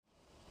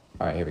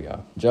All right, here we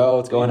go. Joe,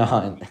 what's going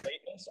on?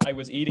 I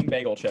was eating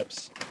bagel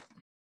chips.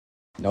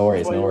 No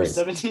worries, Well, no you were worries.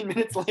 17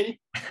 minutes late.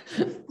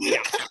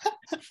 Yeah.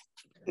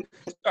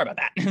 Sorry about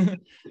that.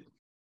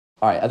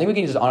 All right, I think we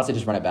can just honestly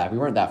just run it back. We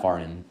weren't that far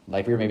in.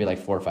 Like we were maybe like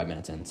 4 or 5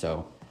 minutes in.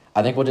 So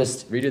I think we'll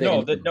just redo the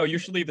intro. No, you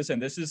should leave this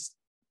in. This is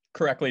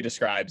correctly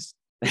describes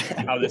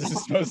how this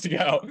is supposed to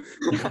go.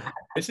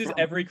 This is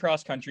every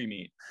cross country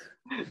meet.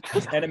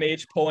 It's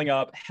NMH pulling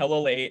up hella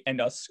late and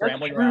us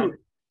scrambling around.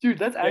 Dude,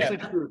 that's actually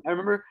true. I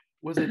remember,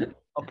 was it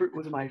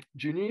my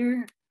junior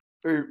year?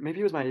 Or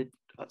maybe it was my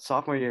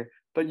sophomore year.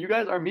 But you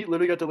guys, our meet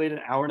literally got delayed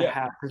an hour and a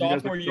half.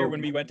 Sophomore year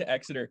when we went to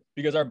Exeter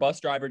because our bus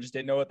driver just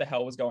didn't know what the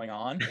hell was going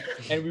on.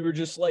 And we were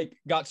just like,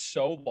 got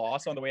so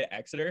lost on the way to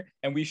Exeter.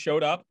 And we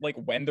showed up like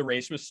when the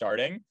race was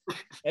starting.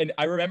 And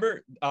I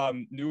remember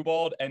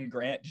Newbold and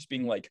Grant just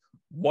being like,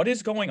 what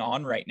is going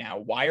on right now?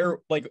 Why are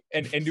like,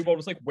 and Newbold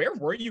was like, where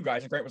were you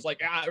guys? And Grant was like,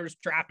 there was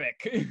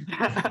traffic.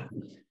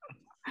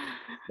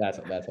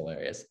 That's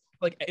hilarious.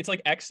 Like it's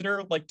like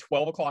Exeter, like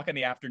 12 o'clock in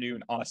the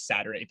afternoon on a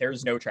Saturday.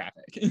 There's no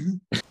traffic. You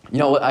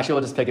know what? Actually,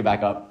 we'll just pick it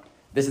back up.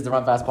 This is the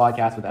Run Fast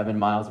podcast with Evan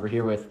Miles. We're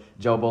here with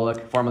Joe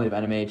Bullock, formerly of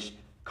NMH,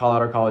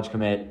 Colorado College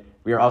commit.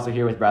 We are also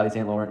here with Bradley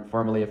St. Laurent,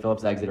 formerly of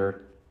Phillips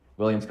Exeter,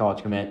 Williams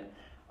College commit.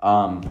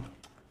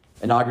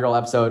 Inaugural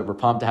episode. We're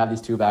pumped to have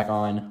these two back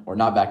on, or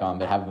not back on,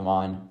 but have them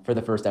on for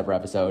the first ever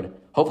episode.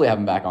 Hopefully have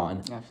them back on.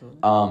 Absolutely.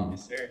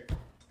 Yes, sir.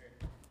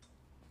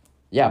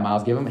 Yeah,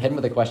 Miles, hit him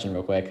with a question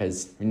real quick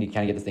because we need to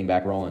kind of get this thing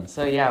back rolling.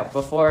 So yeah,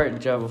 before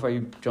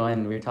you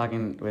joined, we were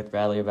talking with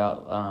Bradley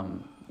about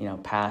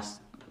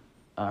past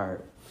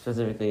or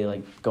specifically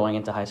like going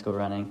into high school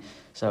running.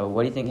 So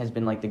what do you think has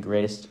been like the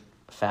greatest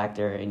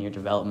factor in your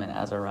development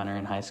as a runner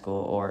in high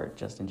school or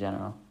just in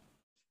general?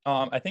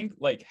 I think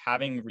like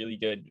having really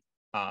good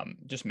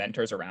just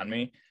mentors around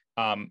me.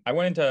 I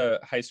went into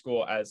high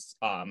school as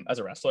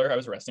a wrestler. I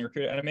was a wrestling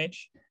recruit at NMH.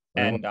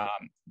 And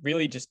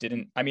really just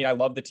didn't, I mean, I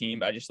love the team,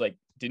 but I just like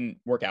didn't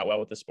work out well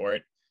with the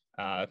sport.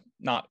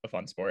 Not a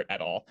fun sport at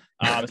all,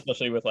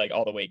 especially with like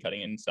all the weight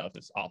cutting and stuff.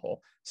 It's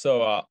awful.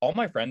 So all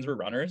my friends were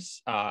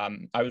runners. I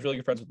was really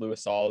good friends with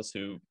Lewis Sauls,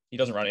 who he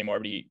doesn't run anymore,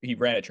 but he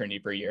ran at Trinity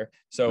for a year.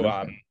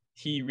 So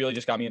he really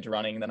just got me into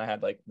running. And then I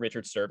had like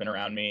Richard Sturban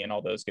around me and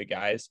all those good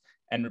guys.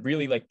 And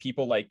really like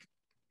people like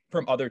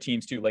from other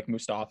teams too, like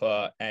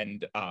Mustafa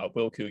and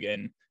Will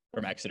Coogan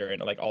from Exeter and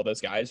like all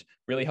those guys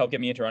really helped get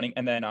me into running.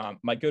 And then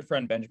my good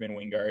friend Benjamin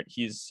Wingard,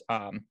 he's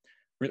a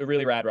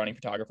really rad running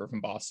photographer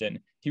from Boston.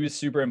 He was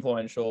super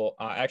influential.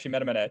 I actually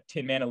met him at a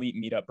Tin Man Elite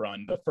meetup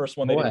run, the first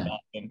one they did in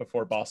Boston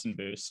before Boston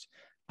Boost.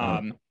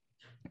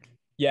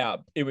 Yeah,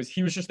 he was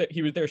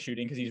there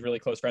shooting because he's really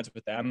close friends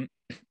with them.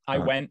 I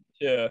went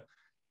to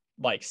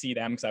like see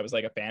them because I was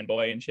like a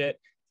fanboy and shit.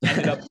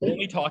 Ended up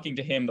only talking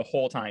to him the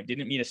whole time.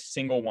 Didn't meet a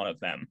single one of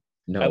them.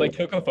 No. I like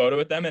took a photo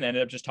with them and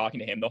ended up just talking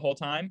to him the whole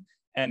time.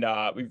 And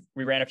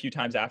we ran a few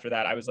times after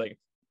that. It was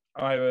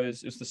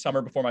the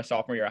summer before my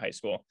sophomore year of high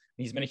school.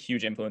 He's been a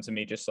huge influence in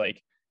me, just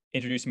like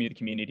introducing me to the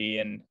community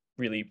and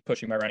really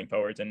pushing my running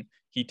forwards. And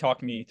he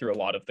talked me through a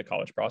lot of the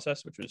college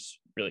process, which was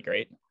really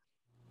great.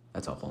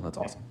 That's helpful. That's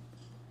awesome.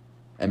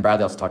 And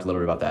Bradley also talked a little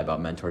bit about that, about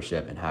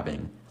mentorship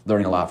and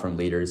learning a lot from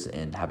leaders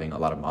and having a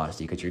lot of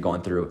modesty because you're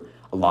going through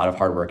a lot of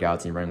hard workouts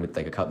and you're running with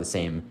like the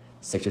same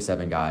 6 or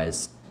 7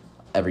 guys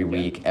every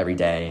week, every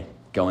day,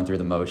 going through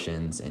the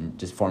motions and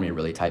just forming a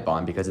really tight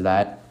bond because of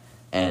that.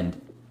 And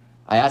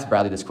I asked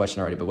Bradley this question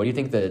already, but what do you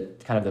think the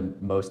kind of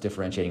the most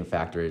differentiating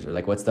factor is, or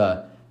like what's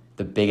the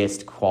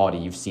biggest quality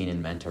you've seen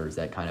in mentors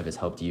that kind of has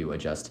helped you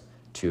adjust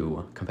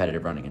to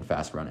competitive running and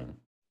fast running?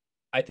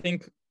 I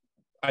think,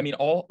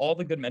 all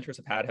the good mentors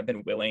I've had have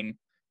been willing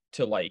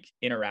to like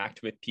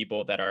interact with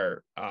people that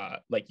are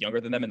like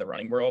younger than them in the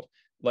running world,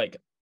 like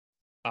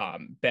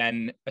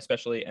Ben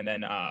especially, and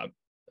then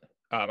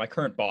my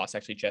current boss,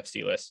 actually Jeff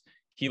Steelis.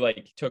 He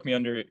like took me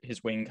under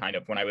his wing kind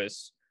of when I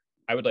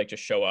would like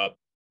just show up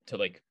to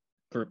like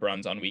group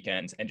runs on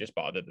weekends and just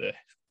bother the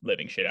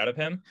living shit out of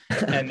him.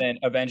 And then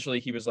eventually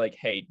he was like,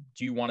 hey,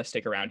 do you want to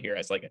stick around here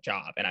as like a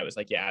job? And I was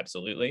like, yeah,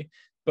 absolutely.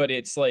 But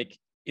it's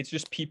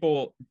just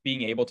people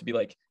being able to be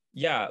like,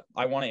 yeah,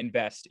 I want to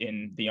invest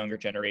in the younger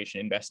generation,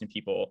 invest in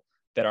people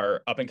that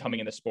are up and coming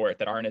in the sport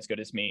that aren't as good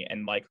as me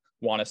and like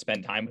want to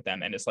spend time with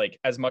them. And it's like,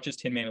 as much as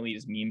Tin Man Elite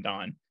is memed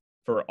on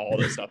for all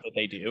the stuff that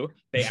they do,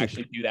 they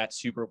actually do that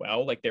super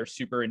well. Like they're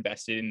super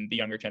invested in the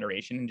younger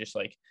generation and just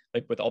like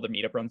with all the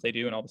meetup runs they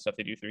do and all the stuff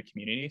they do through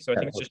community. So I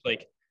think it's just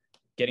like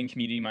getting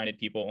community minded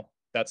people.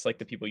 That's like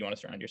the people you want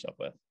to surround yourself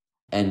with.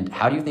 And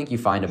how do you think you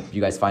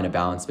guys find a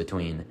balance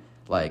between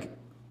like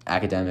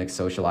academics,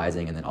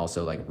 socializing, and then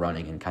also like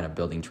running and kind of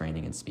building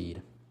training and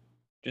speed?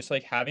 Just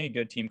like having a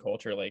good team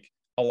culture. Like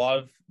a lot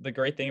of the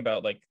great thing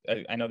about like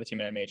I know the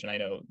team at MH and I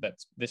know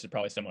this is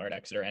probably similar at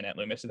Exeter and at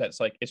Loomis, is that's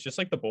like it's just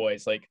like the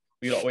boys, like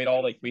we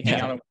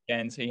hang out on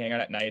weekends, we hang out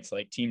at nights,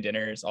 like team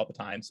dinners all the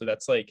time. So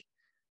that's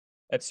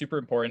super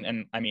important.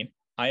 And I mean,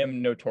 I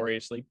am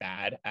notoriously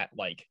bad at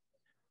like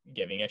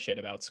giving a shit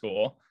about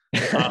school.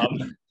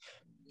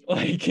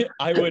 Like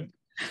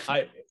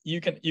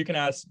you can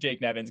ask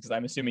Jake Nevins, because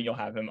I'm assuming you'll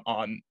have him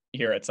on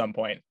here at some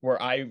point,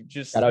 where I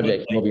just Shout out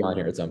Jake. like, He'll be on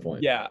here at some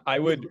point. yeah, I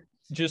would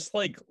just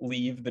like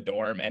leave the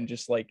dorm and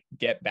just like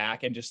get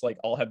back and just like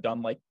I'll have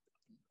done like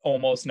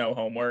almost no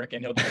homework,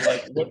 and he'll be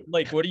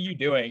like, what are you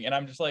doing? And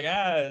I'm just like,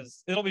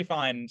 it'll be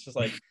fine. It's just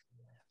like,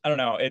 I don't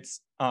know.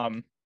 It's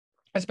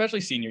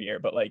especially senior year,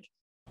 but like,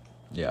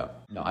 yeah,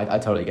 no, I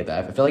totally get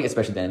that. I feel like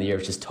especially at the end of the year,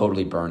 it's just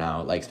totally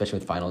burnout. Like especially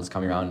with finals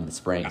coming around in the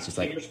spring, it's just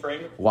like,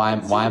 why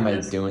am I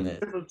doing this?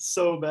 It's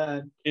so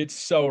bad. It's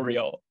so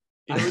real.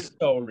 It's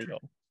so real,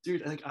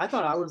 dude. Like I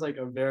thought I was like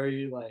a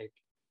very like,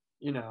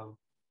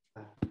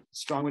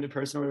 strong-winded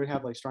person, or we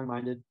have like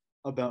strong-minded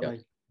about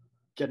like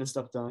getting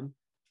stuff done.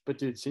 But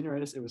dude,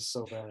 senioritis, it was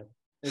so bad.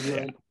 It'd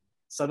be like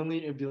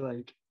suddenly it'd be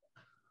like,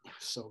 it was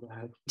so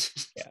bad.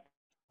 Yeah.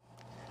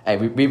 Hey,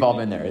 we've all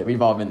been there.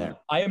 We've all been there.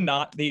 I am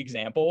not the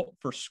example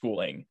for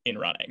schooling in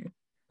running.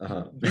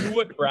 Do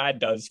what Brad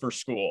does for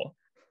school.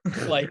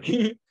 Like,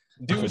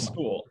 do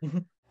school.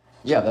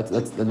 Yeah,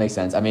 that makes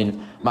sense. I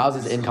mean, Miles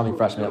is incoming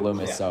freshman at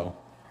Loomis, so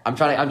I'm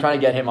trying to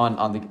get him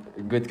on the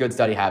good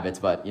study habits,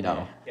 but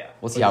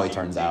we'll see how he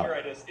turns out.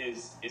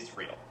 Senioritis is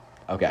real.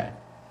 Okay,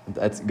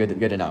 that's good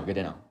to know. Good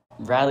to know.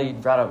 Bradley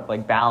brought up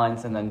like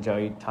balance, and then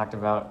Joey talked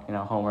about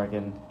homework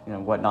and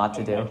what not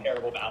to do.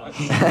 Terrible balance.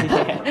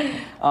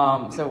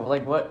 So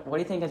like what do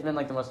you think has been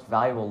like the most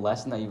valuable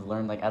lesson that you've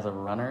learned like as a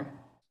runner?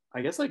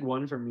 I guess like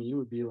one for me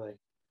would be like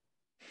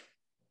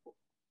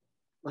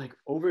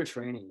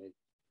overtraining.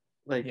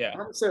 Like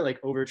not necessarily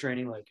like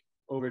overtraining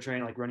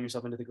like running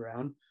yourself into the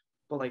ground,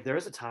 but like there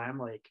was a time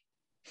like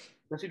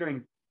especially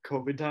during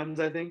COVID times,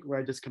 I think, where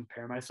I just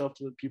compare myself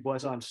to the people I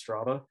saw on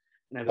Strava.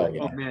 And I'd be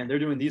like, oh man, they're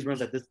doing these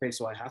runs at this pace,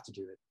 so I have to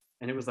do it.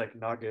 And it was like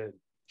not good.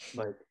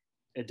 Like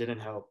it didn't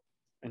help.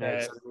 And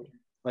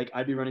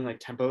I'd be running like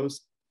tempos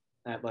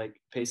at like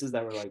paces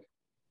that were like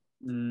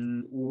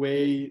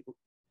way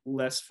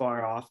less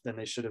far off than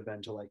they should have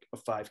been to like a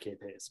 5K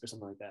pace or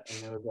something like that.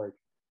 And I was like,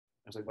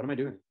 what am I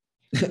doing?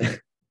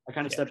 I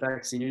kind of stepped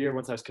back senior year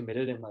once I was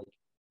committed and like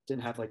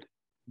didn't have like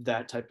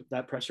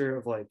that pressure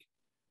of like,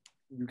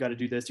 you got to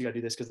do this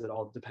because it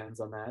all depends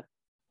on that.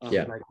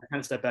 Like I kind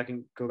of step back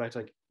and go back to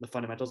like the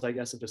fundamentals, I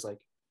guess, of just like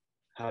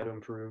how to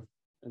improve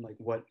and like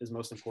what is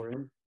most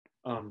important.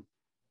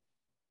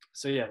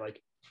 So yeah,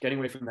 like getting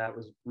away from that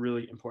was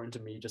really important to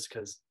me just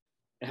because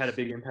it had a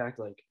big impact.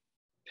 Like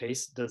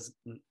pace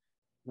doesn't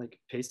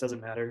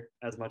matter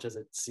as much as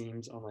it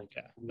seems on like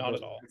not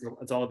at all.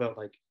 It's all about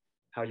like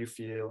how you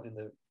feel and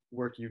the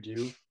work you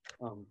do,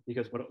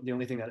 because the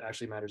only thing that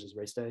actually matters is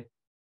race day,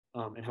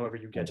 and however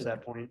you get to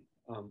that point,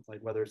 like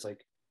whether it's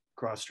like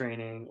cross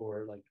training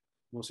or like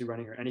mostly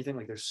running or anything,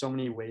 like there's so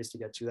many ways to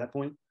get to that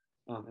point,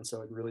 and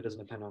so it really doesn't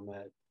depend on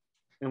that.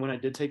 And when I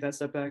did take that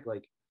step back,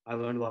 like I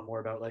learned a lot more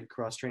about like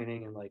cross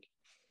training and like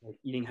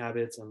eating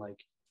habits and like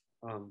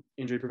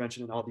injury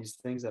prevention and all these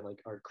things that like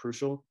are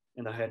crucial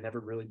and that I had never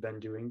really been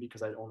doing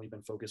because I'd only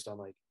been focused on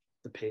like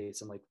the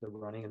pace and like the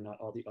running and not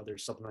all the other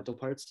supplemental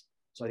parts.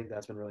 So I think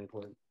that's been really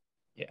important.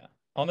 Yeah.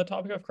 On the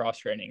topic of cross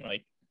training,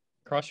 like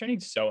cross training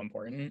is so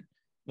important.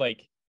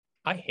 Like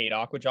I hate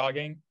aqua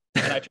jogging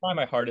and I try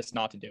my hardest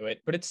not to do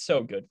it, but it's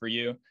so good for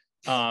you.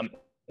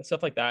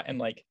 Stuff like that. And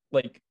like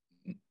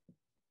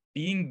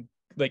being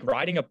like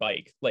riding a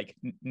bike, like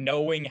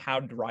knowing how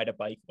to ride a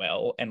bike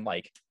well and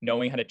like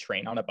knowing how to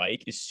train on a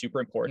bike is super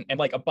important. And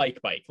like a bike,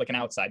 like an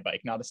outside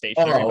bike, not a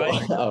stationary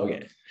bike. Oh,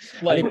 okay.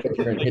 Like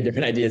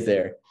different ideas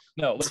there.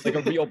 No, like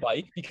a real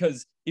bike,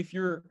 because if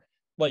you're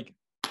like,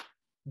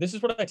 this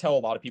is what I tell a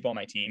lot of people on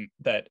my team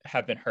that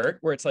have been hurt,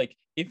 where it's like,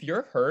 if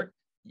you're hurt,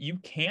 you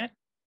can't,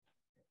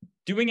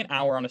 doing an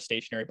hour on a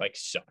stationary bike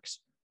sucks,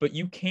 but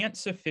you can't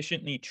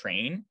sufficiently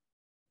train,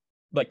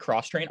 like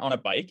cross train on a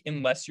bike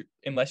unless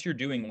you're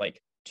doing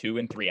like 2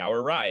 and 3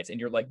 hour rides and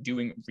you're like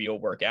doing real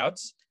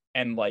workouts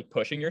and like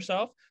pushing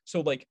yourself.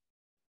 So like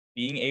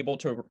being able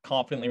to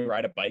confidently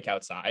ride a bike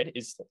outside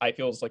I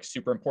feel is like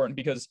super important,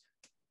 because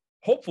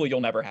hopefully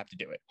you'll never have to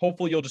do it.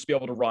 Hopefully you'll just be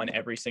able to run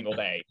every single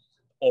day,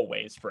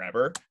 always,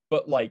 forever.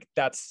 But like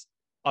that's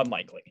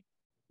unlikely.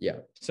 Yeah.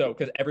 So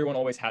because everyone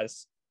always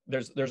has,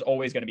 there's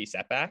always going to be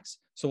setbacks.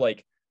 So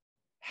like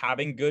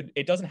having good,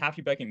 it doesn't have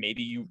to be biking.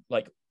 Maybe you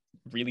like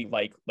really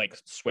like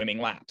swimming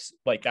laps.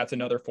 Like that's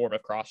another form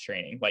of cross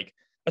training. Like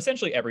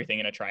essentially everything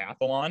in a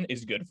triathlon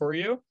is good for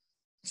you.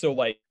 So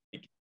like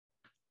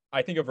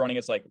I think of running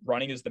as like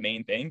running is the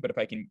main thing, but if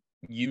I can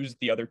use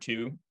the other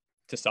two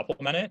to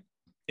supplement it,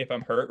 if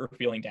I'm hurt or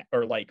feeling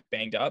or like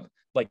banged up,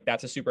 like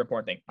that's a super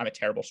important thing. I'm a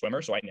terrible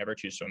swimmer, so I never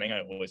choose swimming.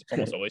 I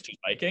almost always choose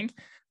biking.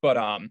 But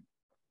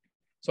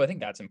so I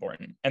think that's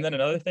important. And then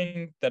another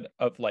thing that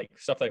of like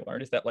stuff that I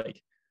learned is that like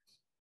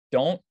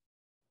don't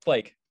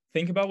like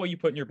think about what you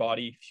put in your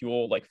body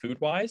fuel, like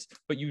food wise,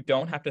 but you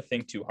don't have to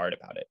think too hard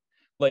about it.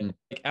 Like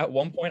at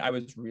one point I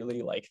was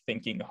really like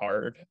thinking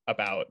hard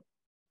about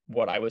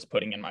what I was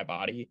putting in my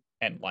body,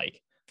 and like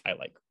I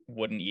like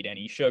wouldn't eat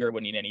any sugar,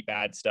 wouldn't eat any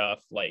bad stuff,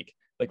 like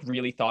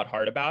really thought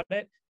hard about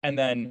it. And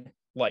then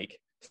like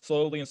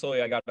slowly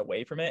I got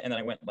away from it, and then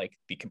I went like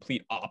the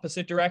complete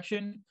opposite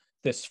direction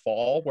this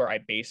fall where I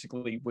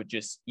basically would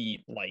just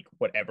eat like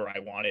whatever I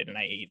wanted, and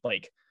I ate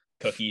like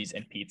cookies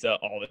and pizza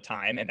all the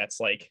time. And that's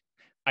like,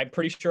 I'm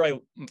pretty sure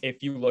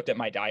if you looked at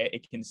my diet,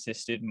 it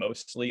consisted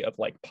mostly of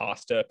like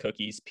pasta,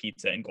 cookies,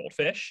 pizza, and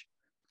goldfish,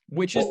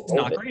 which is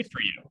not great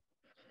for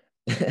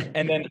you.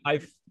 And then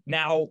I've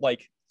now,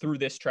 like, through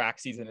this track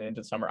season and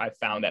into summer, I've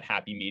found that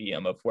happy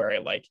medium of where I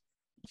like,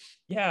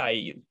 yeah, I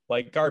eat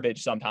like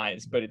garbage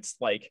sometimes, but it's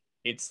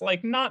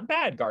like not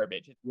bad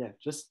garbage. Yeah,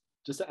 just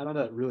to add on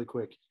that really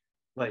quick,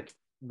 like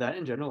that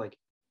in general, like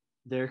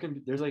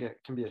there's like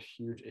can be a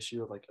huge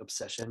issue of like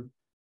obsession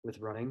with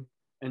running,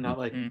 and not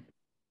like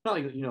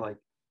like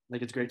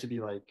it's great to be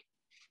like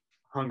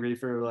hungry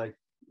for like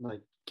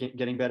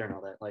getting better and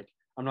all that. Like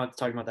I'm not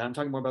talking about that. I'm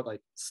talking more about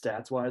like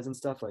stats wise and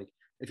stuff. Like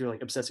if you're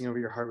like obsessing over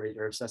your heart rate,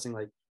 or obsessing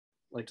like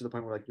to the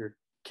point where like you're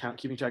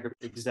keeping track of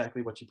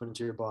exactly what you put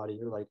into your body,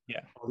 or like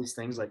all these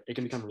things, like it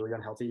can become really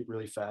unhealthy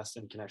really fast,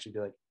 and can actually be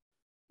like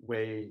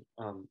way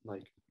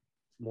like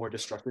more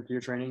destructive to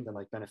your training than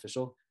like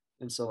beneficial.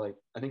 And so like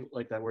I think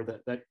like that word,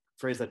 that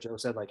phrase that Joe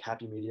said, like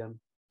happy medium,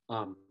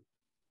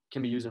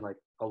 can be used in like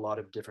a lot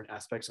of different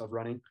aspects of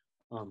running,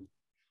 because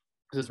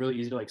it's really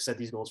easy to like set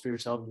these goals for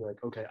yourself and be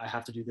like, okay, I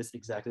have to do this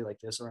exactly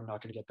like this or I'm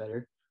not going to get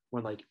better,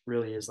 when like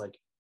really is like,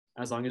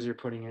 as long as you're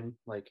putting in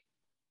like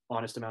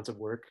honest amounts of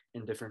work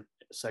in different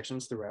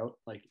sections throughout,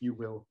 like you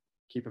will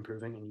keep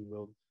improving and you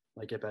will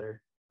like get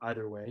better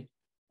either way.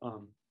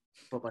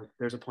 But like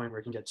there's a point where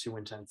it can get too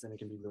intense and it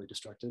can be really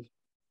destructive.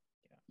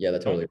 Yeah,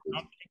 that totally.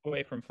 Don't take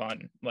away from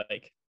fun.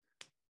 Like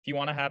if you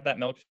want to have that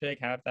milkshake,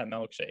 have that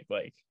milkshake.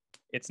 Like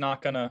it's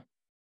not gonna,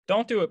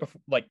 don't do it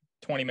before, like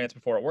 20 minutes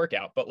before a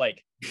workout, but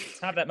like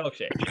have that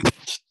milkshake.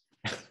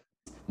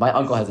 My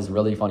uncle has this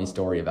really funny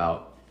story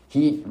about,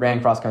 he ran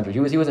cross country. He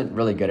wasn't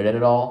really good at it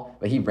at all,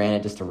 but he ran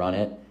it just to run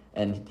it.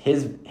 And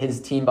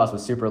his team bus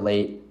was super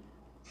late,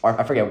 or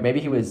I forget, maybe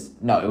his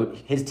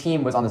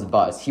team was on this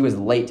bus. He was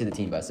late to the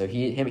team bus, so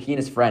he and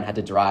his friend had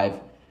to drive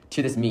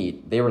to this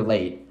meet. They were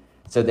late,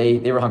 so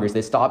they were hungry. So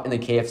they stopped in the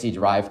KFC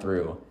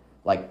drive-through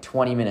like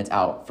 20 minutes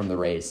out from the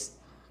race.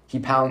 He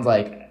pounds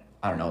like,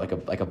 I don't know,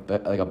 like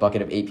a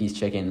bucket of 8-piece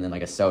chicken and then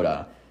like a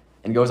soda,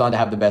 and goes on to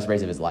have the best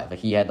race of his life. Like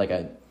he had like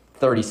a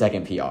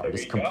 30-second PR,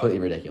 just completely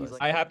ridiculous.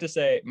 I have to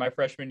say, my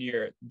freshman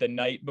year, the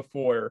night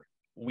before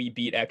we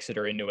beat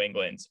Exeter in New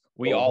England,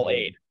 we all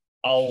ate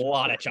a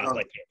lot of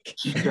chocolate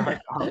cake. Oh my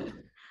god.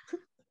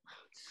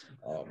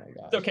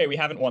 It's okay, we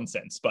haven't won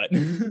since, but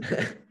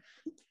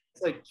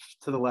it's like,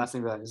 to the last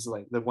thing that is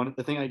like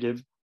the thing I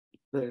give,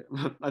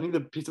 I think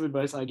the piece of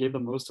advice I gave the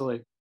most to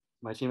like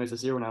my teammates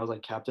this year when I was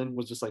like captain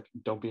was just like,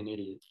 don't be an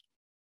idiot.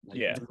 Like,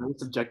 yeah, it's a very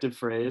subjective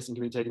phrase and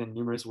can be taken in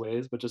numerous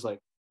ways, but just like,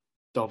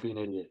 don't be an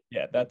idiot.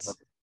 Yeah, that's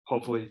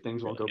hopefully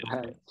things won't go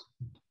bad.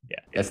 Yeah,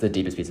 that's the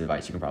deepest piece of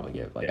advice you can probably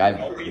give. Like that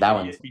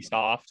one, be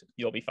soft,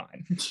 you'll be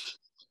fine.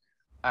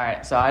 All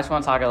right, so I just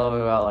want to talk a little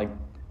bit about like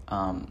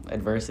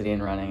adversity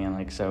in running, and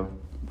like, so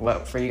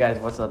what for you guys,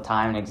 what's the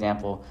time and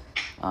example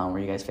where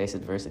you guys face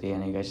adversity?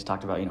 And you guys just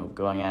talked about,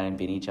 going at it and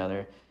beating each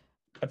other.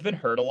 I've been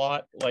hurt a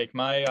lot. Like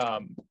my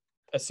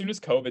as soon as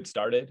COVID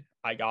started,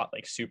 I got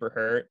like super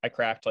hurt. I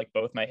cracked like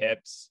both my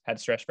hips, had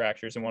stress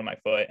fractures in one of my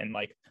foot, and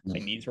like my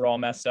knees were all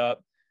messed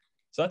up.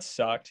 So that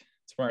sucked.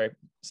 It's where I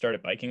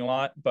started biking a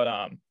lot. But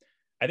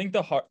I think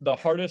the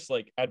hardest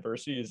like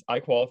adversity is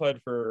I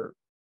qualified for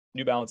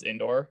New Balance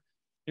Indoor.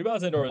 New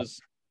Balance Indoor was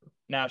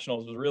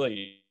nationals, was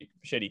really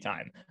shitty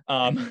time.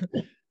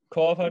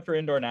 Qualified for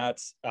indoor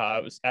nats.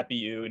 Was at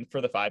BU, and for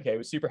the 5K, I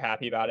was super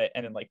happy about it.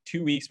 And then like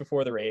 2 weeks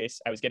before the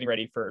race, I was getting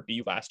ready for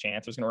BU last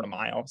chance. I was going to run a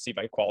mile, see if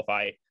I could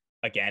qualify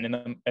again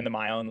in the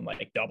mile and then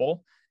like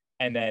double.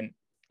 And then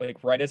like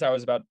right as I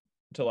was about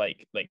to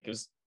like it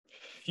was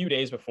a few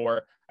days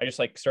before, I just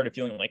like started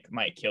feeling like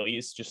my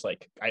Achilles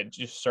I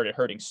just started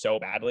hurting so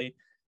badly,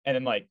 and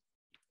then like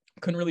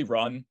couldn't really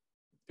run.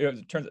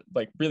 It turns out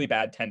like really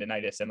bad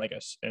tendonitis and like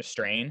a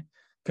strain.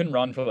 Couldn't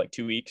run for like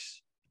 2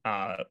 weeks.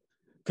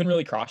 Couldn't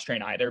really cross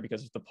train either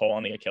because of the pull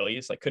on the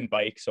Achilles. Like couldn't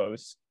bike, so I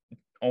was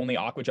only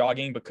aqua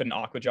jogging, but couldn't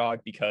aqua jog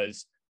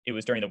because it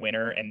was during the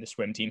winter and the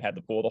swim team had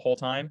the pool the whole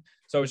time.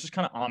 So I was just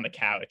kind of on the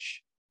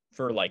couch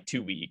for like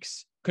 2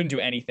 weeks. Couldn't do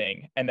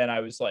anything, and then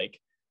I was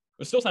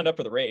still signed up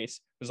for the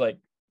race. Was like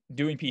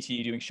doing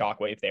PT, doing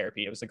shockwave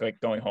therapy. It was like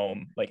going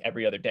home like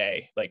every other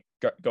day, like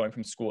going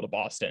from school to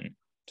Boston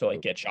to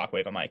like get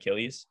shockwave on my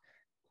Achilles.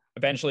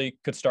 Eventually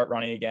could start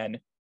running again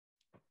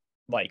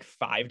like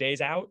 5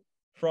 days out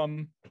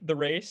from the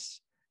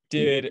race.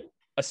 Did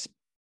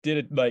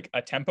like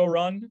a tempo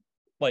run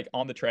like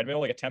on the treadmill,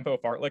 like a tempo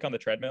fartlek on the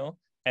treadmill,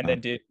 and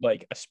then did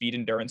like a speed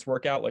endurance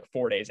workout like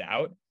 4 days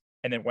out,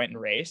 and then went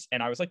and raced.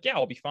 And I was like, yeah,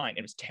 I'll be fine.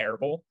 It was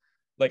terrible.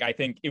 Like I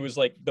think it was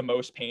like the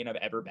most pain I've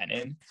ever been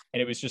in,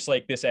 and it was just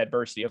like this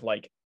adversity of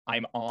like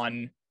I'm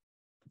on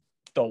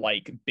the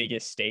like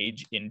biggest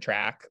stage in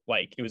track.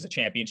 Like it was a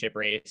championship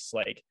race.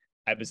 Like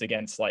I was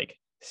against like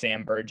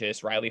Sam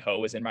Burgess, Riley Ho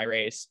was in my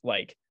race,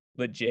 like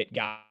legit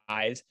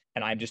guys,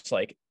 and I'm just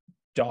like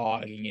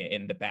dogging it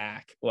in the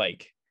back.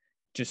 Like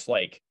just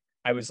like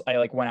I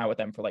like went out with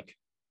them for like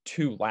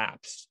 2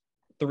 laps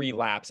 3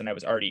 laps and I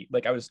was already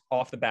like, I was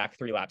off the back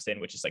 3 laps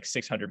in, which is like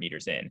 600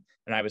 meters in.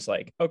 And I was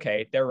like,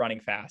 okay, they're running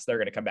fast. They're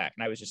going to come back.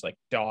 And I was just like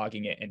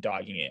dogging it and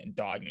dogging it and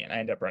dogging it. And I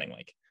ended up running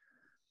like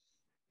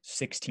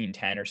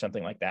 16:10 or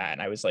something like that.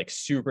 And I was like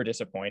super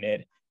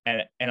disappointed.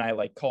 And I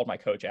like called my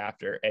coach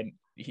after, and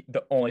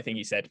the only thing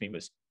he said to me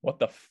was, what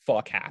the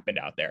fuck happened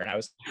out there? And I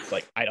was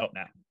like, I don't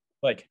know.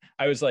 Like,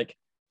 I was like,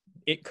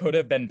 it could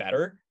have been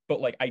better, but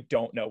like, I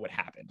don't know what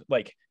happened.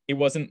 Like, it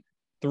wasn't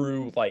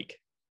through like,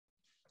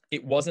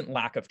 it wasn't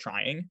lack of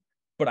trying,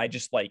 but I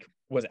just like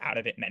was out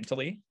of it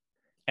mentally.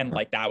 And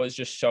like, that was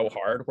just so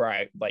hard where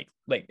I like,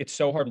 it's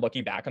so hard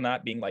looking back on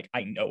that, being like,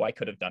 I know I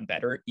could have done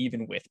better,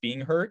 even with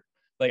being hurt.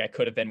 Like, I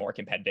could have been more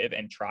competitive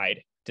and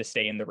tried to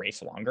stay in the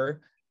race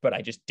longer, but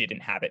I just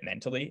didn't have it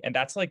mentally. And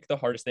that's like the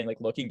hardest thing,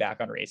 like looking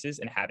back on races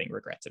and having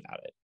regrets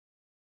about it,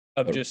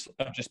 of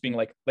just being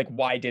like,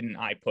 why didn't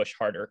I push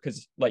harder?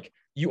 Cause like,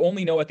 you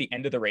only know at the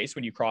end of the race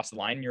when you cross the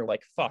line and you're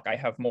like, fuck, I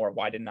have more.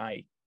 Why didn't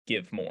I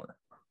give more?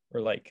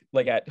 Or like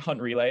at Hunt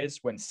Relays,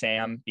 when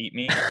Sam beat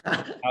me,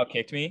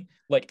 outkicked me,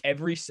 like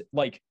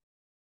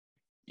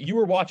you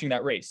were watching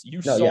that race.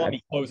 You saw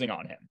me closing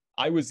on him.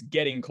 I was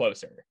getting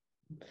closer.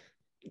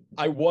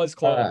 I was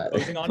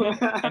closing on him.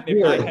 And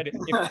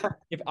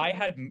if I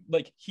had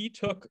like, he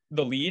took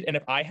the lead, and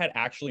if I had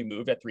actually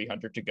moved at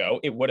 300 to go,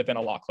 it would have been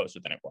a lot closer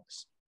than it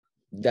was.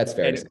 That's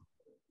fair.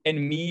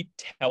 And me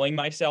telling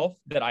myself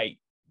that I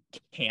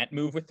can't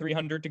move with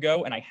 300 to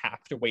go and I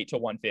have to wait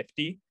till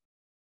 150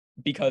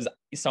 because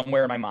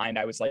somewhere in my mind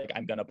I was like,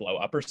 I'm gonna blow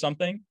up or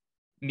something.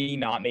 Me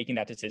not making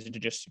that decision to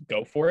just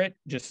go for it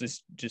just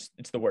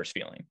it's the worst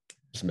feeling.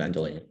 Just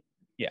mentally.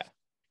 Yeah,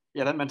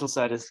 that mental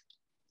side is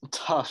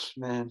tough,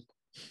 man.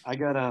 I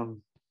got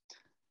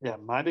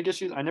my big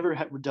issues, I never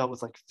dealt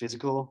with like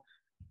physical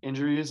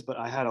injuries, but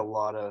I had a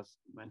lot of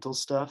mental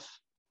stuff.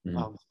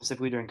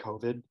 Specifically during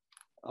COVID.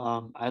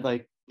 I had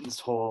like this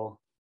whole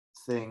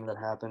thing that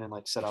happened and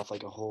like set off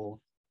like a whole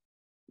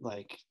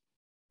like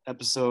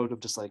episode of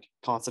just like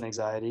constant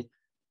anxiety.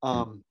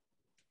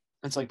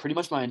 It's like pretty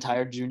much my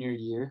entire junior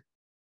year,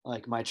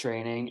 like my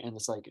training and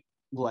this like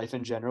life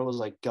in general was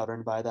like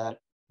governed by that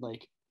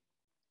like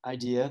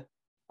idea.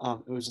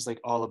 It was just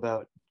like all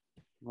about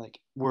like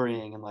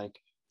worrying and like,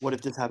 what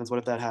if this happens? What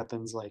if that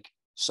happens? Like,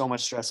 so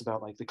much stress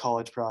about like the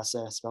college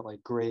process, about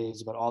like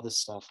grades, about all this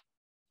stuff.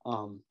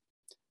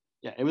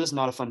 It was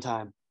not a fun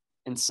time.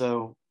 And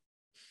so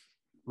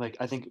like,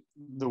 I think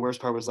the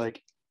worst part was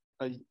like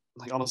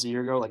almost a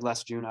year ago, like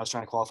last June, I was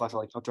trying to qualify for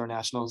like outdoor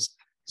nationals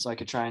so I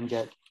could try and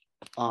get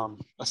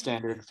a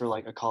standard for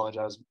like a college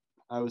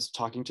I was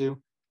talking to.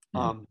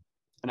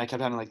 And I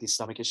kept having like these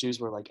stomach issues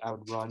where like I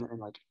would run and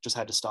like just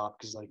had to stop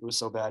because like it was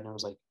so bad, and it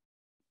was like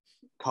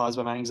caused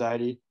by my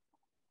anxiety,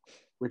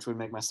 which would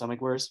make my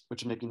stomach worse,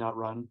 which would make me not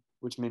run,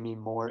 which made me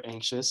more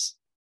anxious.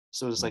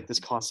 So it was like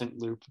this constant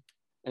loop,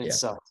 and it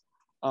sucked.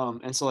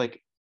 And so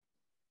like,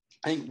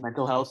 I think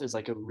mental health is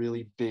like a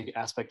really big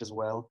aspect as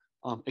well.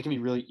 It can be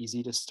really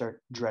easy to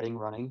start dreading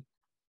running,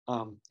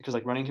 because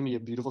like running can be a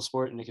beautiful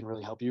sport and it can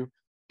really help you,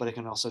 but it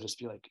can also just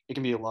be like, it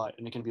can be a lot,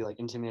 and it can be like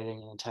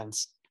intimidating and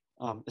intense,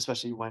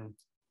 especially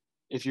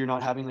if you're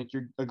not having like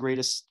the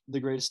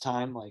greatest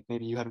time, like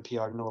maybe you haven't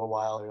PR'd in a little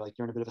while, or like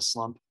you're in a bit of a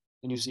slump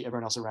and you see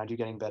everyone else around you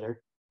getting better.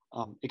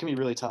 It can be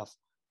really tough.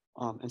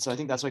 And so I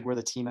think that's like where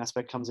the team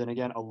aspect comes in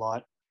again a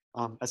lot.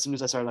 As soon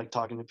as I started like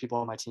talking to people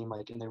on my team,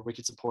 like, and they're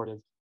wicked supportive,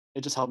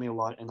 it just helped me a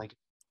lot. And like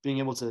being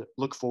able to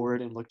look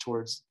forward and look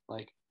towards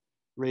like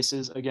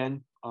races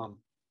again,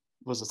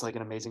 was just like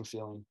an amazing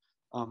feeling.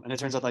 And it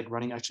turns out like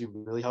running actually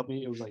really helped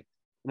me. It was like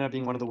ended up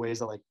being one of the ways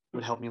that like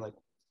would help me like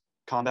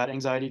combat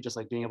anxiety, just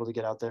like being able to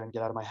get out there and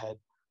get out of my head,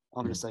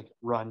 just like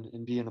run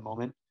and be in the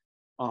moment,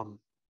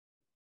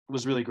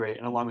 was really great.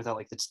 And along with that,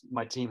 like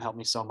my team helped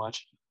me so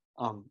much,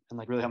 and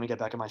like really helped me get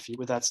back on my feet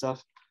with that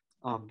stuff.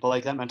 But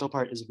like that mental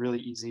part is really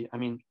easy. I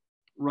mean,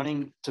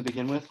 running to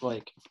begin with,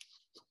 like,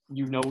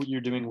 you know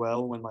you're doing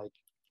well when like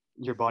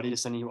your body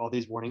is sending you all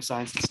these warning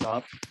signs to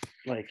stop.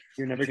 Like,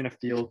 you're never gonna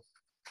feel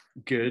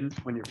good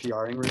when you're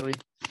PRing, really.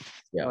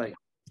 Yeah. Like,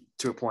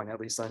 to a point at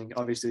least. I think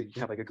obviously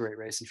you have like a great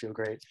race and feel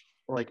great.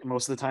 But like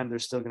most of the time,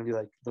 there's still gonna be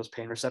like those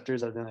pain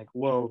receptors that have been like,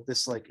 whoa,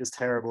 this like is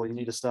terrible. You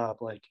need to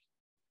stop. Like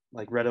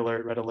red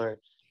alert, red alert.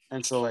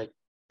 And so like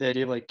the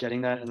idea of like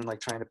getting that and then like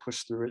trying to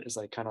push through it is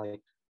like kind of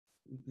like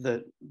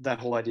that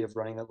whole idea of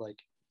running that like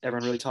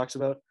everyone really talks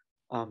about.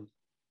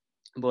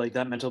 But like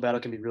that mental battle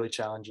can be really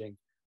challenging.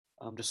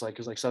 Just like,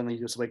 cause like suddenly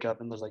you just wake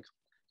up and there's like,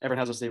 everyone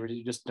has those days where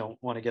you just don't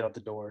want to get out the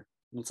door,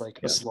 and it's like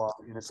a slog,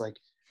 and it's like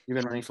you've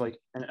been running for like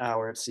an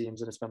hour, it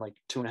seems, and it's been like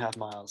 2.5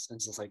 miles, and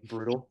it's just like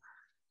brutal.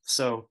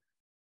 So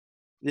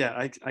yeah,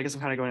 I guess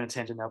I'm kind of going on a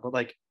tangent now, but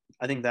like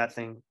I think that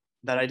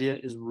idea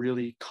is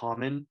really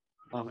common,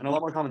 and a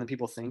lot more common than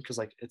people think, because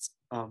like it's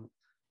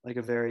like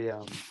a very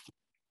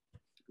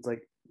it's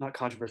like not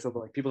controversial,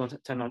 but like people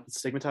don't tend not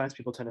stigmatize,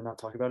 people tend to not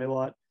talk about it a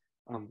lot.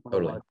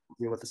 Totally. A lot of people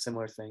deal with a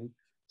similar thing.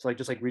 So like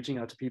just like reaching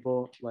out to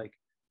people, like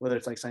whether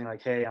it's like saying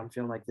like, hey, I'm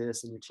feeling like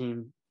this, and your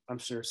team, I'm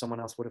sure someone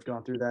else would have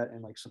gone through that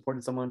and like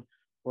supported someone,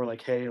 or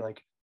like, hey,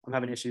 like I'm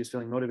having issues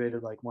feeling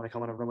motivated, like want to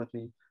come on a run with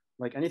me,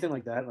 like anything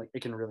like that, like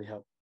it can really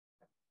help.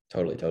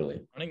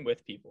 Totally. Running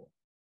with people.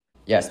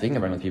 Yeah, speaking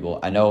of running with people,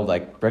 I know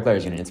like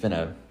Bricklayers Union, it's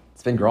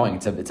been growing.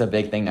 It's a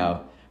big thing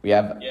now. We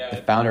have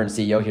the founder and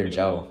CEO here,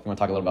 Joe. You want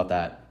to talk a little about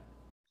that?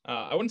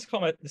 I wouldn't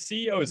call the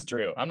CEO is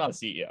Drew. I'm not a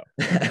CEO.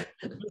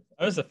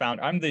 I was the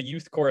founder. I'm the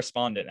youth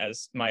correspondent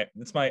it's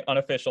my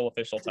unofficial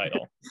official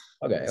title.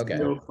 Okay.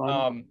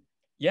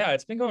 Yeah,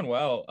 it's been going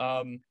well.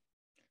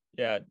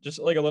 Yeah, just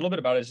like a little bit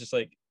about it is just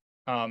like,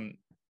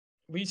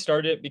 we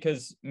started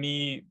because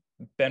me,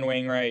 Ben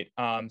Wainwright,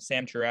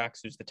 Sam Chirax,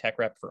 who's the tech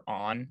rep for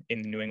On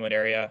in the New England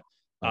area,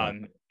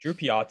 Drew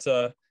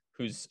Piazza,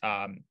 who's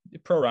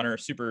pro runner,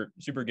 super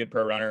good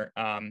pro runner,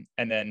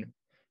 and then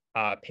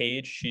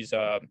Paige, she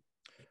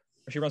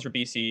runs for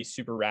BC,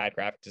 super rad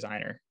graphic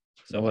designer,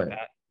 stuff like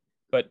that.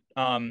 But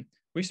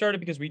we started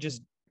because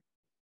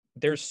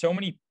there's so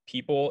many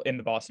people in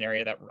the Boston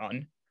area that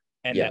run,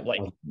 and that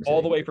like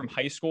all the way from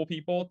high school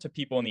people to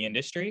people in the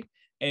industry,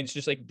 and it's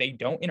just like they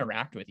don't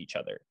interact with each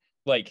other.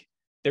 Like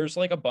there's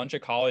like a bunch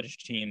of college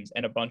teams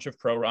and a bunch of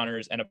pro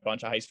runners and a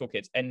bunch of high school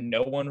kids, and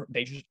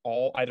they just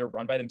all either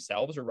run by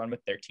themselves or run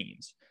with their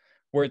teams,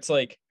 where it's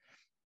like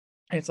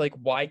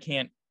why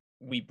can't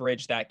we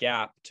bridge that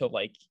gap to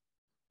like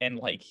and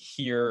like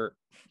hear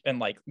and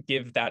like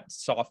give that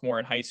sophomore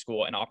in high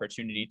school an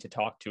opportunity to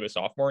talk to a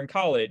sophomore in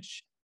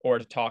college, or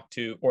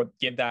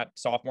give that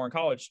sophomore in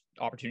college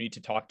opportunity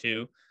to talk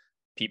to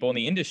people in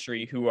the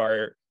industry who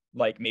are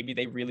like, maybe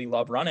they really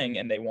love running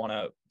and they want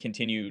to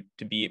continue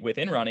to be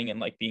within running, and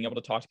like being able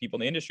to talk to people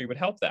in the industry would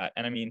help that.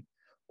 And I mean,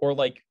 or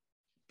like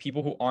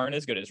people who aren't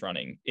as good as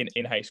running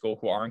in high school,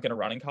 who aren't going to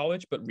run in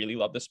college, but really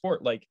love the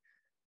sport, like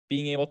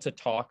being able to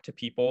talk to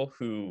people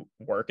who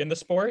work in the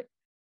sport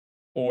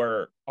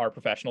or are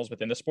professionals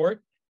within the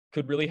sport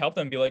could really help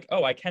them be like,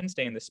 oh, I can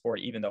stay in this sport,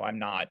 even though I'm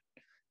not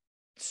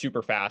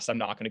super fast. I'm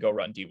not going to go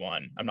run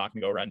D1. I'm not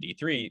going to go run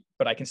D3,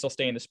 but I can still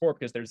stay in the sport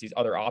because there's these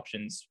other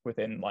options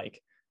within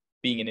like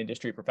being an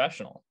industry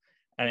professional.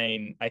 I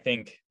mean, I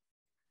think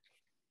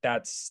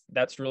that's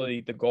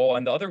really the goal.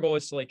 And the other goal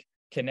is to like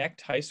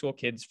connect high school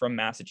kids from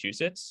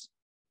Massachusetts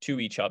to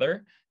each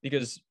other,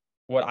 because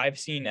what I've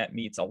seen at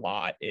meets a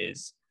lot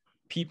is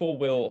people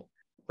will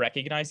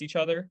recognize each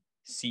other,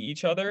 see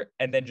each other,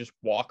 and then just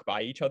walk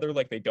by each other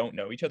like they don't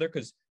know each other,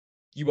 because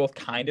you both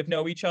kind of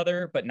know each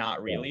other, but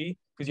not really,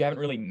 because you haven't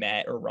really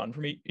met or run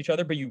from each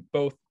other, but you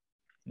both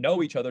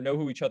know each other, know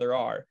who each other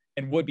are,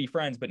 and would be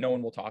friends, but no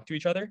one will talk to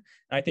each other. And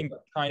I think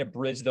trying to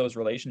bridge those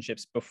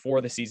relationships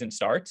before the season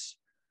starts,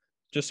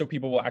 just so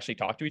people will actually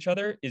talk to each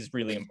other, is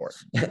really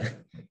important.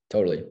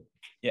 Totally.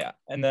 Yeah.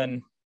 And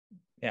then,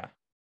 yeah.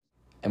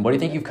 And what do you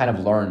think you've kind of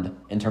learned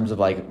in terms of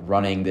like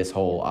running this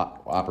whole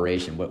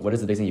operation? What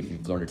is the big thing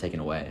you've learned or taken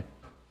away?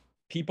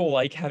 People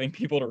like having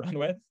people to run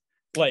with.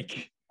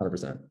 Like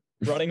 100%.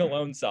 Running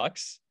alone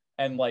sucks.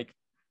 And like,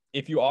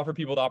 if you offer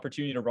people the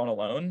opportunity to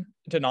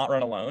not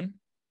run alone,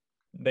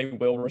 they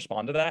will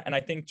respond to that. And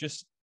I think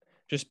just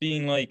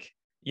being like,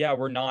 yeah,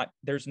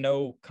 there's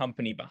no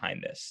company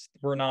behind this.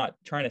 We're not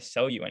trying to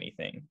sell you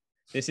anything.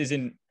 This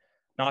isn't,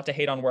 not to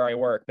hate on where I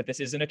work, but this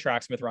isn't a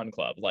Tracksmith Run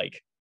Club.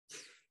 Like,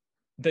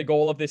 the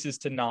goal of this is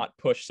to not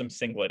push some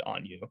singlet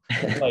on you.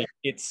 Like,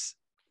 it's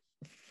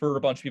for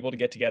a bunch of people to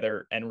get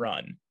together and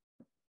run.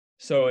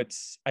 So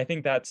I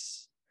think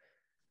that's,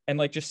 and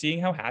like just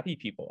seeing how happy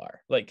people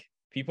are. Like,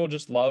 people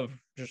just love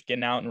just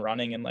getting out and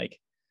running, and like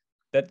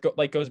that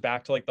goes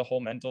back to like the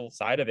whole mental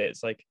side of it.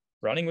 It's like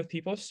running with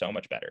people is so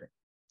much better.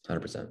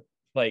 100%.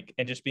 Like,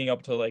 and just being able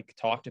to like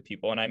talk to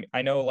people. And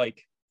I know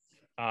like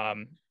a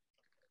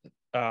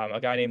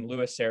guy named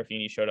Louis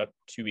Serafini showed up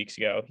 2 weeks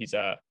ago. He's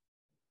a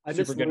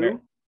super good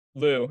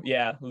Lou.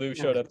 Yeah, Lou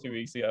showed up 2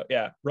 weeks ago.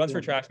 Yeah, runs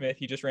for Tracksmith.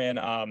 He just ran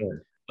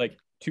like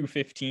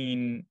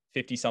 2:15,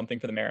 50 something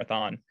for the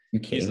marathon.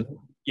 He's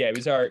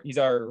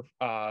our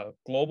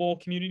global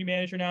community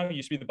manager now. He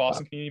used to be the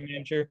Boston community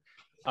manager.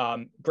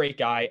 Great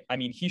guy. I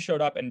mean, he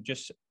showed up, and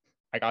just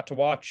I got to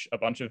watch a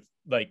bunch of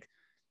like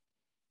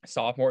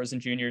sophomores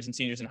and juniors and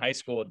seniors in high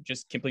school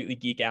just completely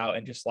geek out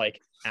and just like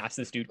ask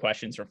this dude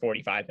questions for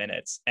 45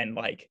 minutes. And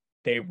like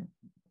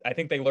I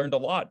think they learned a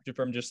lot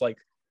from just like,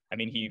 I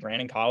mean, he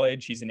ran in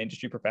college, he's an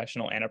industry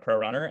professional and a pro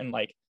runner, and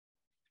like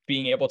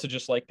being able to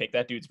just like pick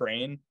that dude's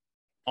brain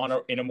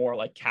in a more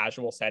like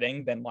casual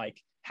setting than like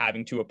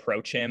having to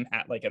approach him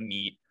at like a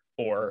meet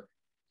or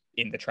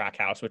in the track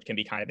house, which can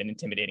be kind of an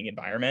intimidating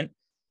environment,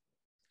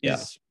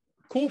 is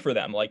cool for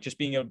them. Like, just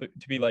being able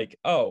to be like,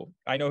 oh,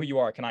 I know who you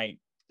are. Can I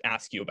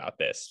ask you about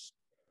this?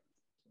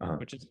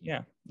 Which is,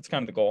 it's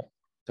kind of the goal.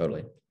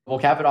 Totally. We'll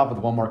cap it off with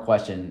one more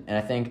question. And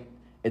I think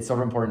it's sort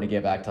of important to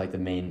get back to like the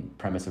main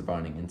premise of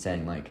running and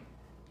saying like,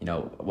 you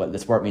know, what the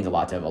sport means a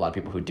lot to a lot of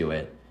people who do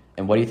it.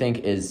 And what do you think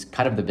is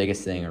kind of the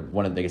biggest thing, or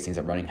one of the biggest things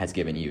that running has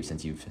given you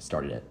since you've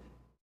started it?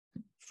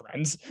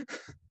 Friends.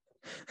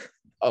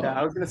 Yeah,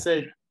 I was gonna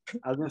say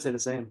the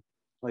same.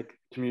 Like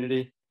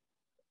community,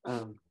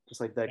 just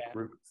like that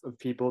group of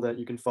people that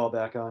you can fall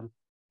back on,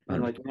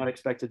 and like you're not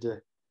expected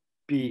to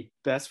be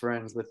best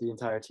friends with the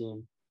entire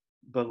team.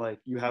 but like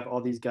you have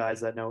all these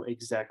guys that know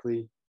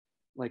exactly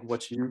like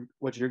what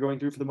you're going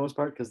through for the most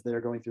part, because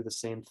they're going through the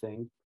same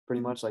thing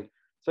pretty much. Like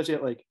especially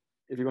at like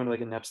if you're going to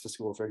like a NEPSTA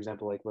school, for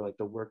example, like where like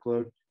the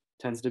workload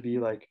tends to be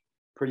like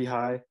pretty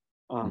high.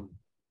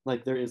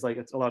 Like there is like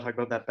it's a lot of talk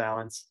about that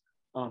balance.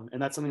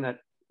 And that's something that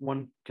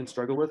one can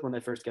struggle with when they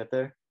first get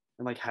there.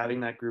 And like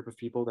having that group of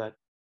people that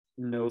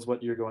knows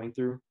what you're going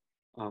through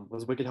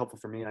was wicked helpful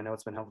for me. And I know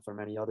it's been helpful for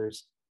many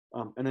others.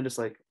 And then just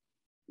like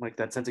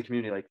that sense of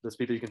community, like those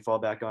people you can fall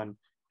back on,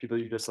 people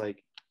you just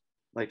like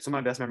some of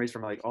my best memories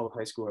from like all of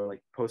high school are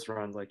like post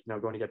runs, like, you know,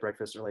 going to get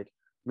breakfast, or like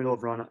middle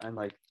of run and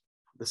like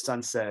the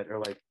sunset, or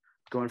like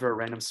going for a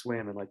random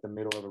swim in like the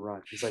middle of a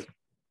run. It's like,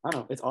 I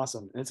don't know, it's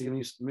awesome. And it's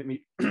given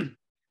me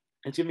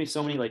it's given me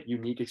so many like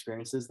unique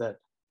experiences that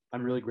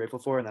I'm really grateful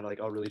for, and that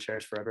like I'll really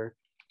cherish forever.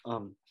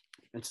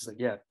 It's just like,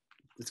 yeah,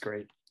 it's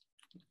great.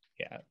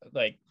 Yeah,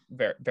 like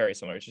very, very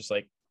similar. It's just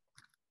like,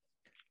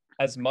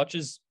 as much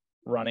as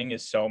running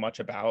is so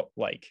much about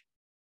like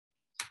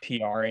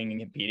PRing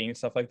and competing and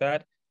stuff like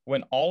that,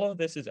 when all of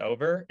this is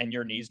over and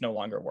your knees no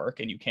longer work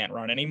and you can't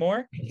run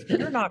anymore,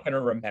 you're not going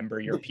to remember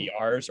your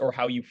PRs or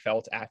how you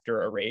felt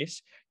after a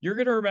race. You're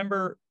going to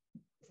remember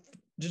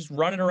just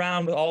running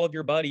around with all of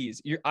your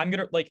buddies. I'm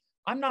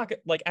not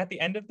like at the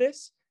end of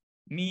this,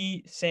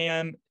 me,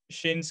 Sam,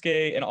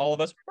 Shinsuke, and all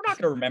of us, we're not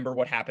going to remember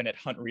what happened at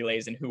Hunt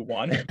Relays and who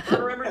won.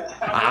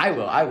 I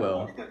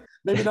will.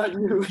 Maybe not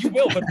you. You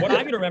will, but what I'm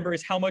going to remember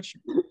is how much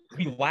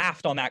we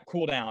laughed on that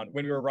cool down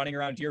when we were running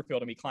around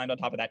Deerfield and we climbed on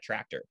top of that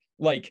tractor.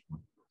 Like,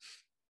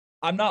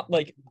 I'm not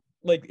like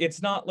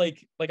it's not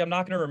like I'm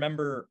not going to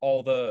remember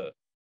all the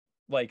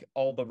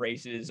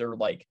races or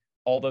like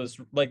all those,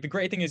 like the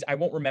great thing is I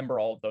won't remember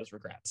all of those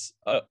regrets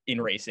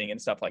in racing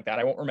and stuff like that.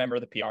 I won't remember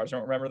the PRs. I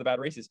won't remember the bad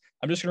races.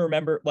 I'm just going to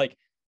remember like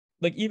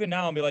even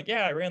now I'll be like,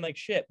 yeah, I ran like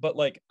shit, but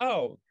like,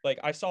 oh, like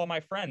I saw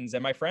my friends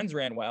and my friends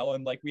ran well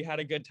and like we had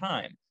a good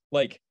time.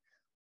 Like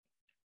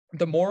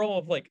the moral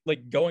of like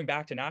going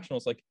back to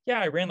nationals, like, yeah,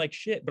 I ran like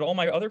shit, but all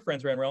my other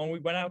friends ran well and we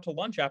went out to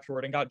lunch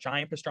afterward and got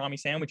giant pastrami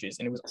sandwiches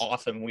and it was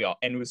awesome.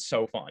 And it was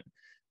so fun.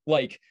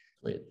 Like,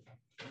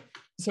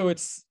 so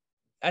it's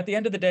at the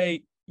end of the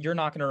day, you're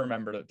not going to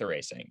remember the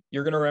racing.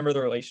 You're going to remember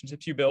the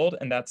relationships you build.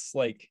 And that's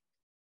the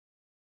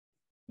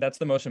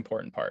most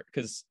important part,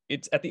 because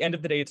it's at the end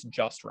of the day, it's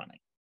just running.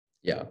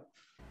 Yeah.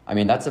 I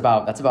mean, that's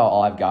about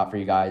all I've got for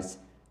you guys.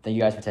 Thank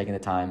you guys for taking the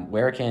time.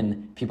 Where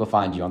can people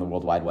find you on the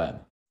World Wide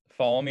Web?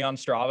 Follow me on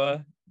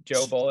Strava,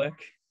 Joe Bullock,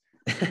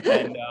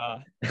 and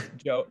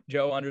Joe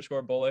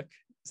 _Bullock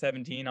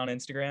 17 on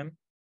Instagram.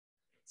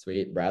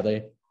 Sweet.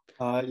 Bradley?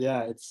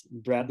 Yeah, it's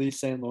Bradley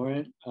St.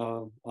 Laurent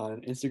on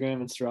Instagram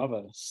and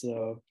Strava.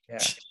 So yeah,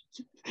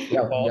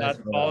 follow that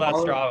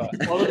Strava.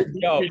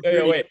 Yo,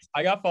 wait!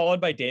 I got followed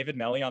by David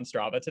Melly on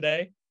Strava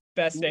today.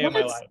 Best day of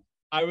my life.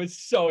 I was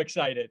so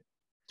excited,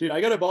 dude.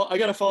 I got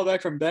a follow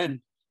back from Ben,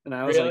 and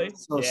I was like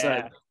so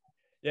excited.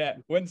 Yeah,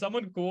 when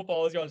someone cool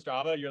follows you on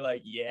Strava, you're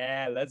like,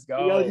 yeah, let's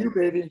go. BLU,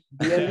 baby.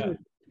 BLU.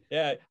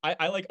 Yeah.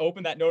 I like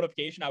opened that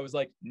notification. I was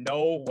like,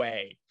 no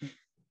way.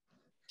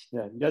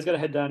 Yeah, you guys got to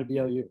head down to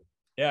BLU.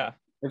 Yeah.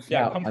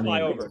 Come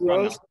fly over.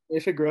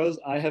 If it grows,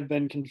 I have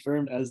been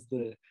confirmed as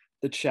the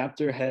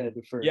chapter head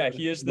for. Yeah,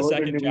 he is the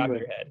second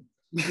chapter head.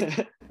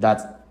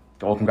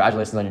 Well,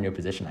 congratulations on your new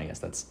position. I guess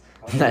that's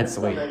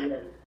sweet.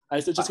 I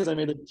said just because I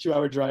made a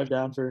 2-hour drive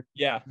down for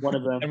one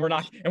of them, and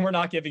we're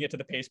not giving it to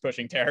the pace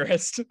pushing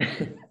terrorist.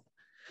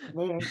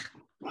 All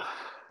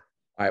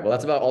right, well,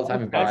 that's about all the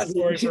time we've got. That's a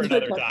story for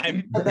another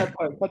time. Cut that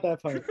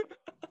part.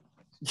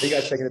 Thank you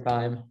guys for taking the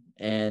time,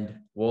 and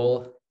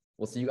we'll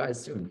see you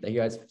guys soon. Thank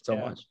you guys so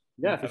much.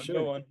 Yeah, for sure.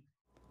 All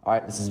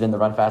right, this has been the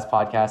Run Fast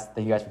podcast.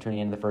 Thank you guys for tuning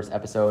in to the first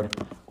episode.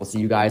 We'll see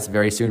you guys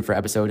very soon for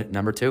episode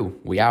number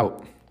 2. We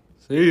out.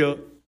 See ya.